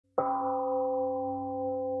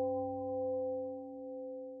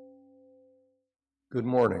Good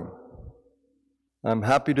morning. I'm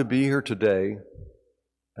happy to be here today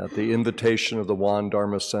at the invitation of the Juan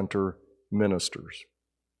Dharma Center ministers.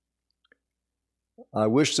 I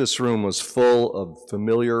wish this room was full of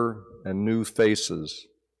familiar and new faces.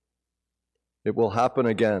 It will happen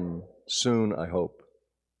again soon, I hope.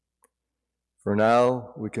 For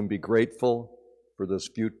now, we can be grateful for this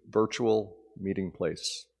virtual meeting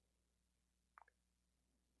place.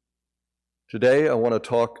 Today, I want to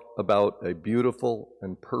talk about a beautiful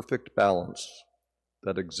and perfect balance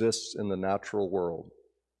that exists in the natural world,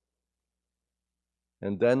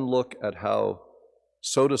 and then look at how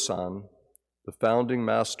Sotasan, the founding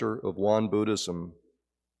master of Won Buddhism,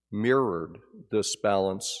 mirrored this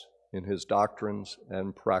balance in his doctrines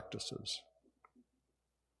and practices.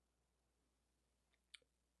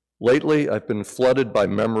 Lately, I've been flooded by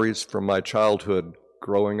memories from my childhood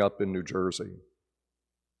growing up in New Jersey.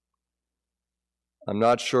 I'm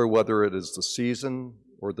not sure whether it is the season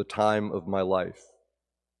or the time of my life,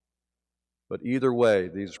 but either way,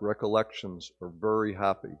 these recollections are very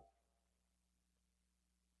happy.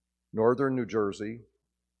 Northern New Jersey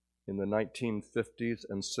in the 1950s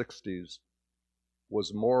and 60s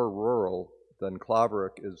was more rural than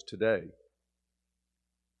Claverack is today.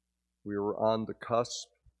 We were on the cusp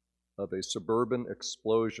of a suburban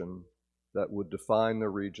explosion that would define the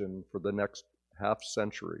region for the next half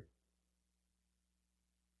century.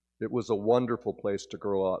 It was a wonderful place to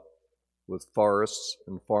grow up, with forests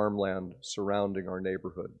and farmland surrounding our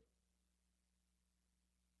neighborhood.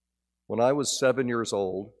 When I was 7 years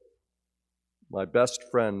old, my best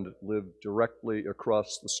friend lived directly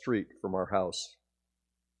across the street from our house.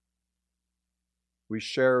 We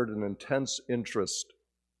shared an intense interest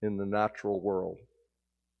in the natural world.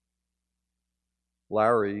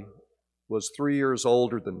 Larry was 3 years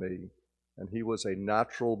older than me, and he was a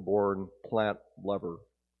natural-born plant lover.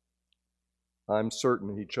 I'm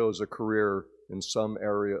certain he chose a career in some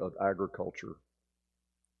area of agriculture.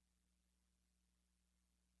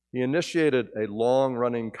 He initiated a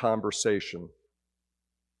long-running conversation,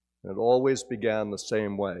 and it always began the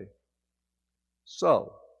same way.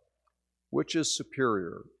 So, which is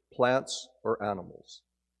superior, plants or animals?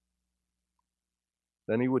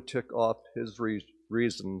 Then he would tick off his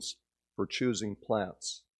reasons for choosing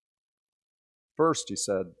plants. First, he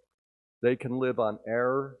said, they can live on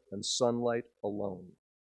air and sunlight alone.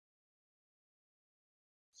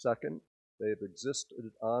 Second, they have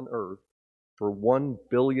existed on Earth for 1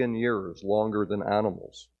 billion years longer than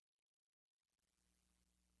animals.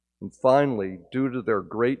 And finally, due to their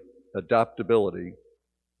great adaptability,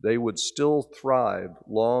 they would still thrive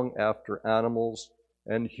long after animals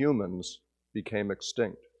and humans became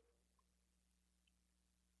extinct.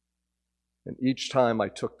 And each time I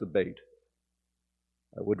took the bait,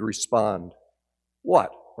 I would respond,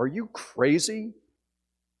 "What, are you crazy?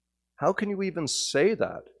 How can you even say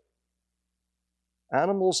that?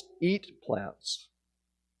 Animals eat plants.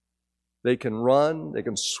 They can run, they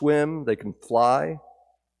can swim, they can fly,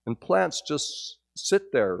 and plants just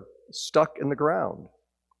sit there, stuck in the ground."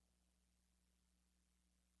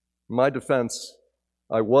 In my defense,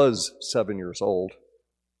 I was 7 years old,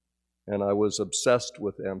 and I was obsessed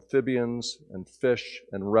with amphibians and fish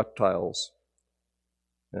and reptiles,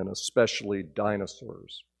 and especially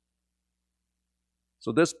dinosaurs.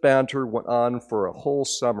 So this banter went on for a whole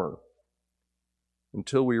summer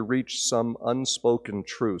until we reached some unspoken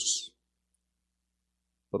truce.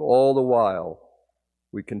 But all the while,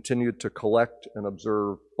 we continued to collect and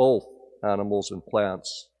observe both animals and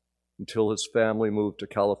plants until his family moved to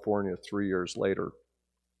California 3 years later.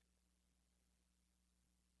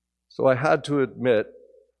 So I had to admit,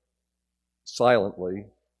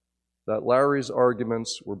 silently, that Larry's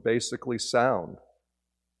arguments were basically sound.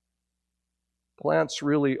 Plants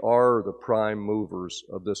really are the prime movers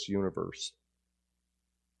of this universe.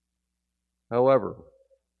 However,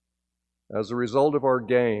 as a result of our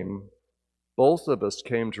game, both of us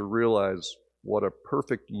came to realize what a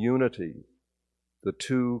perfect unity the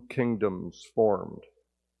two kingdoms formed.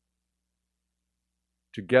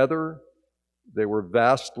 Together, they were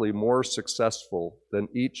vastly more successful than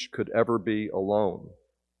each could ever be alone.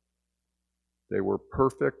 They were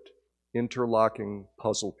perfect, interlocking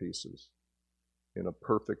puzzle pieces in a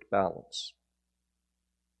perfect balance.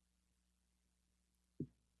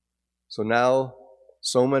 So now,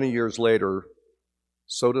 so many years later,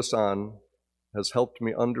 Sotasan has helped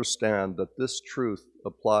me understand that this truth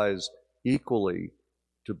applies equally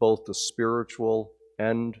to both the spiritual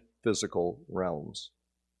and physical realms.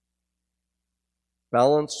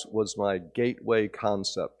 Balance was my gateway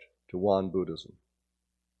concept to Won Buddhism.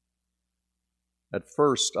 At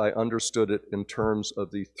first, I understood it in terms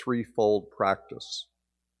of the threefold practice,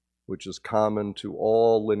 which is common to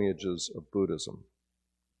all lineages of Buddhism.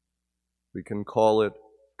 We can call it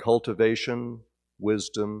cultivation,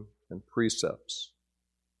 wisdom, and precepts,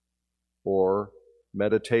 or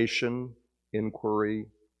meditation, inquiry,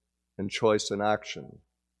 and choice and action,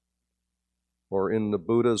 or in the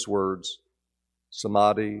Buddha's words,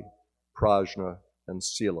 samadhi, prajna, and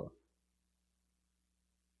sila.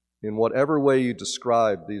 In whatever way you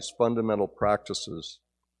describe these fundamental practices,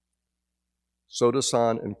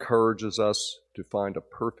 Sotasan encourages us to find a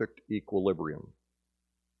perfect equilibrium.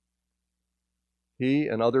 He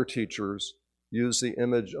and other teachers use the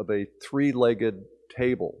image of a three-legged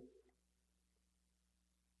table.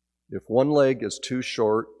 If one leg is too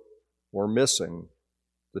short or missing,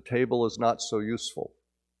 the table is not so useful.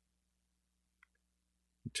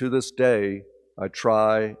 To this day, I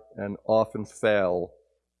try and often fail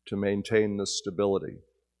to maintain this stability.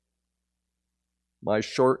 My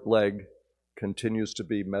short leg continues to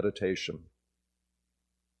be meditation,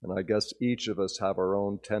 and I guess each of us have our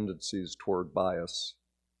own tendencies toward bias.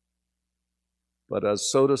 But as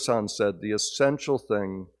Sotasan said, the essential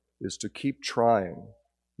thing is to keep trying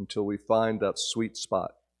until we find that sweet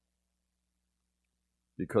spot,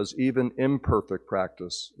 because even imperfect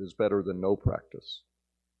practice is better than no practice.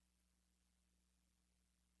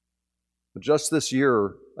 But just this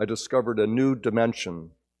year, I discovered a new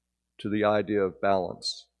dimension to the idea of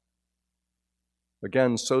balance.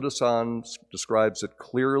 Again, Sotasan describes it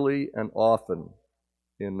clearly and often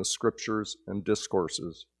in the scriptures and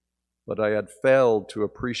discourses, but I had failed to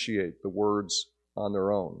appreciate the words on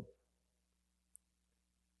their own.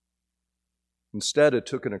 Instead, it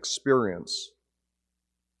took an experience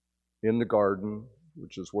in the garden,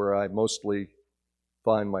 which is where I mostly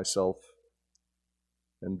find myself,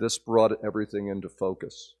 and this brought everything into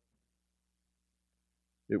focus.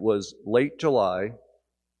 It was late July,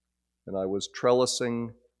 and I was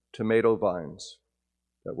trellising tomato vines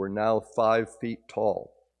that were now 5 feet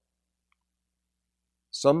tall.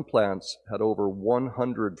 Some plants had over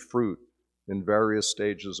 100 fruit in various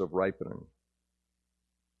stages of ripening.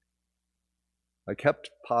 I kept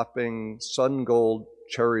popping sun gold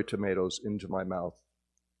cherry tomatoes into my mouth.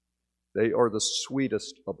 They are the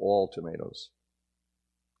sweetest of all tomatoes.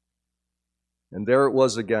 And there it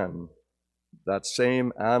was again, that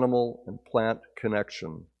same animal and plant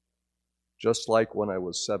connection, just like when I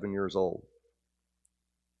was 7 years old.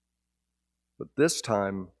 But this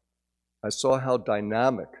time, I saw how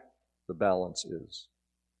dynamic the balance is.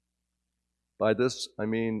 By this, I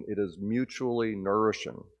mean it is mutually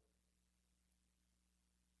nourishing.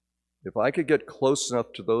 If I could get close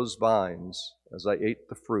enough to those vines as I ate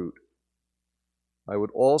the fruit, I would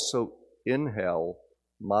also inhale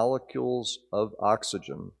molecules of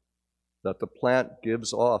oxygen that the plant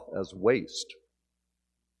gives off as waste.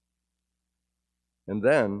 And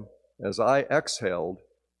then, as I exhaled,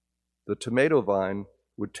 the tomato vine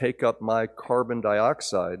would take up my carbon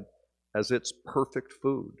dioxide as its perfect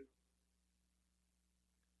food.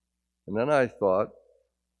 And then I thought,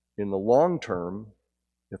 in the long term,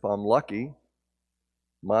 if I'm lucky,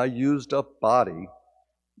 my used up body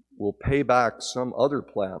will pay back some other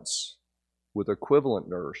plants with equivalent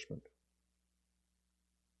nourishment.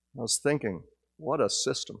 I was thinking, what a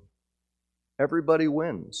system. Everybody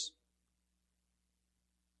wins.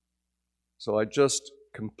 So I just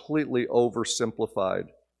completely oversimplified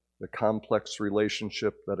the complex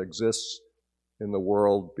relationship that exists in the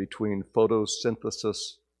world between photosynthesis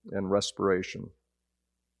and respiration.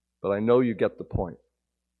 But I know you get the point.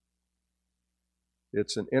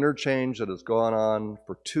 It's an interchange that has gone on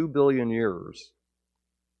for 2 billion years,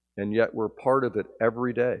 and yet we're part of it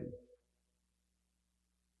every day.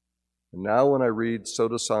 And now when I read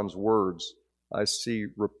Sotasan's words, I see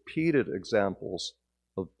repeated examples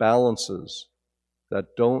of balances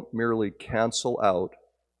that don't merely cancel out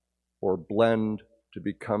or blend to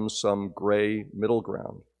become some gray middle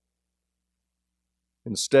ground.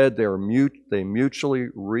 Instead, they mutually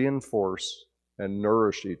reinforce and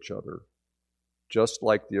nourish each other, just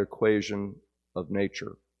like the equation of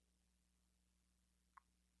nature.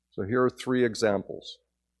 So here are 3 examples.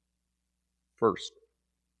 First,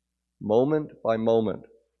 moment by moment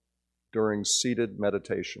during seated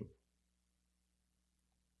meditation.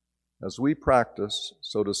 As we practice,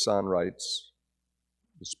 Sotasan writes,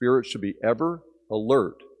 the spirit should be ever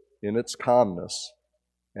alert in its calmness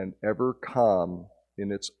and ever calm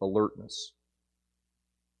in its alertness.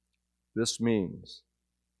 This means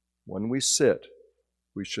when we sit,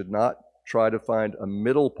 we should not try to find a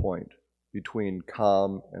middle point between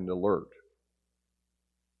calm and alert.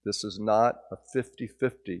 This is not a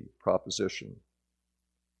 50-50 proposition.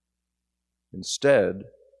 Instead,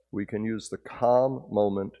 we can use the calm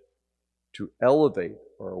moment to elevate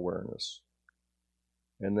our awareness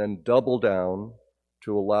and then double down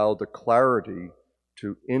to allow the clarity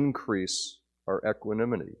to increase our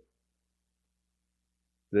equanimity.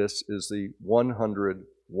 This is the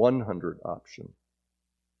 100-100 option.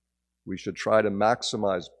 We should try to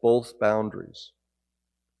maximize both boundaries.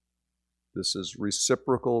 This is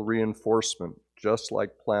reciprocal reinforcement, just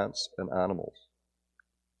like plants and animals.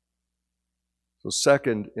 So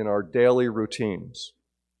second, in our daily routines,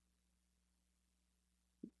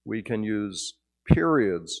 we can use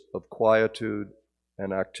periods of quietude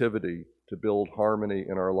and activity to build harmony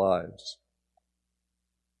in our lives.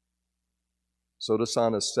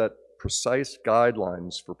 Sotasan has set precise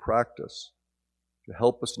guidelines for practice to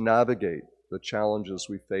help us navigate the challenges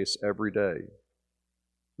we face every day.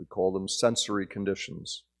 We call them sensory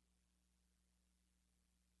conditions.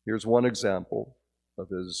 Here's one example of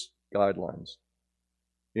his guidelines.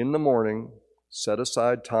 In the morning, set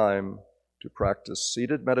aside time to practice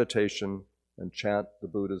seated meditation and chant the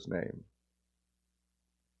Buddha's name.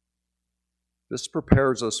 This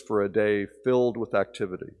prepares us for a day filled with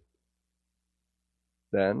activity.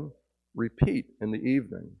 Then, repeat in the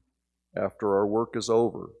evening after our work is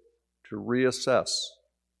over to reassess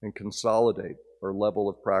and consolidate our level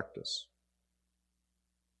of practice.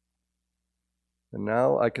 And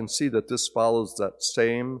now I can see that this follows that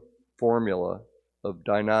same formula of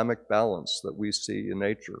dynamic balance that we see in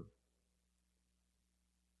nature.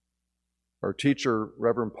 Our teacher,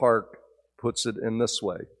 Reverend Park, puts it in this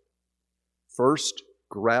way. First,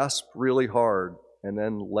 grasp really hard and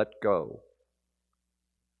then let go.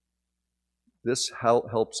 This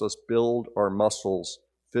helps us build our muscles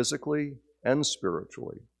physically and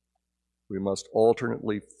spiritually. We must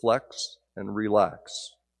alternately flex and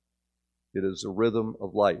relax. It is a rhythm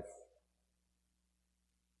of life.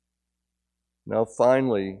 Now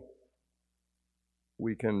finally,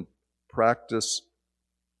 we can practice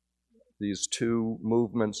these two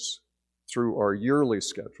movements through our yearly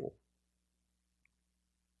schedule.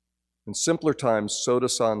 In simpler times,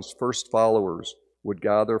 Sotasan's first followers would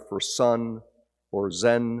gather for sun or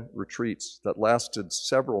Zen retreats that lasted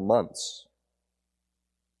several months.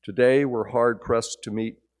 Today, we're hard-pressed to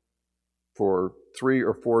meet for 3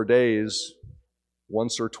 or 4 days,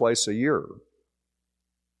 once or twice a year.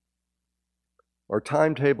 Our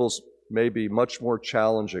timetables may be much more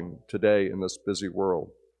challenging today in this busy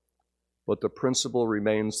world, but the principle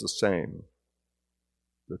remains the same.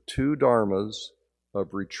 The two dharmas of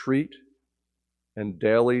retreat and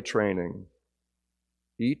daily training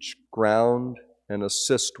each ground and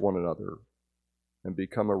assist one another and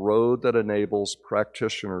become a road that enables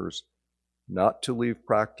practitioners not to leave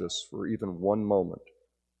practice for even one moment.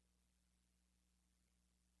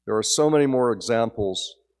 There are so many more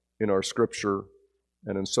examples in our scripture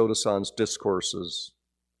and in Sotasan's discourses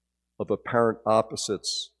of apparent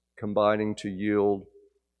opposites combining to yield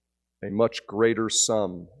a much greater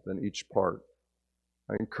sum than each part.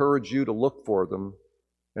 I encourage you to look for them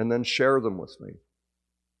and then share them with me.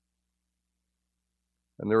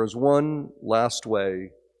 And there is one last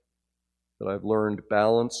way that I've learned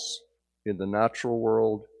balance in the natural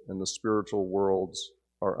world and the spiritual worlds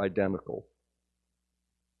are identical.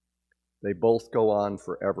 They both go on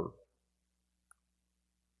forever.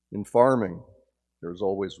 In farming, there's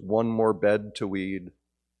always one more bed to weed,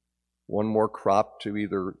 one more crop to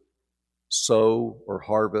either sow or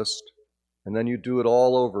harvest, and then you do it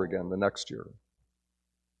all over again the next year.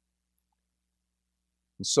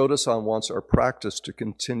 And Sotasan wants our practice to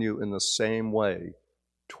continue in the same way,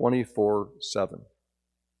 24/7.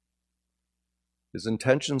 His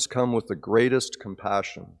intentions come with the greatest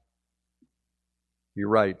compassion. He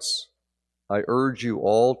writes, I urge you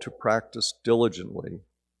all to practice diligently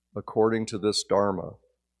according to this Dharma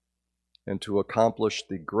and to accomplish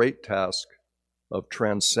the great task of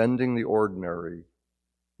transcending the ordinary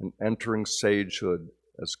and entering sagehood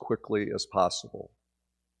as quickly as possible.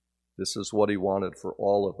 This is what he wanted for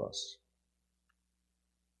all of us.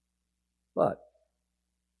 But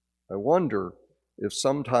I wonder if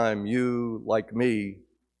sometime you, like me,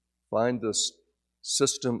 find this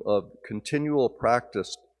system of continual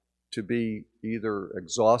practice to be either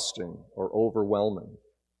exhausting or overwhelming.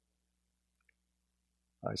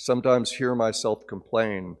 I sometimes hear myself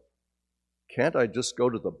complain, can't I just go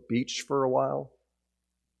to the beach for a while?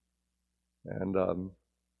 And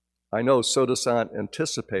I know Sotasan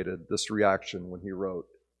anticipated this reaction when he wrote,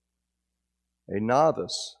 a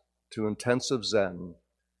novice to intensive Zen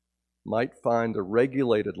might find the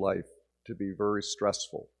regulated life to be very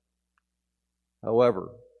stressful.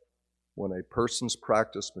 However, when a person's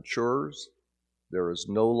practice matures There is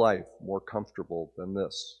no life more comfortable than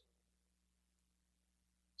this.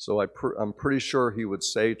 So I'm pretty sure he would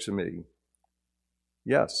say to me,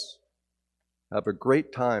 yes, have a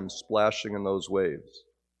great time splashing in those waves,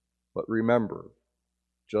 but remember,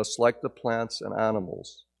 just like the plants and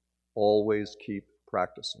animals, always keep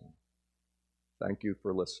practicing. Thank you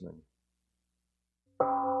for listening.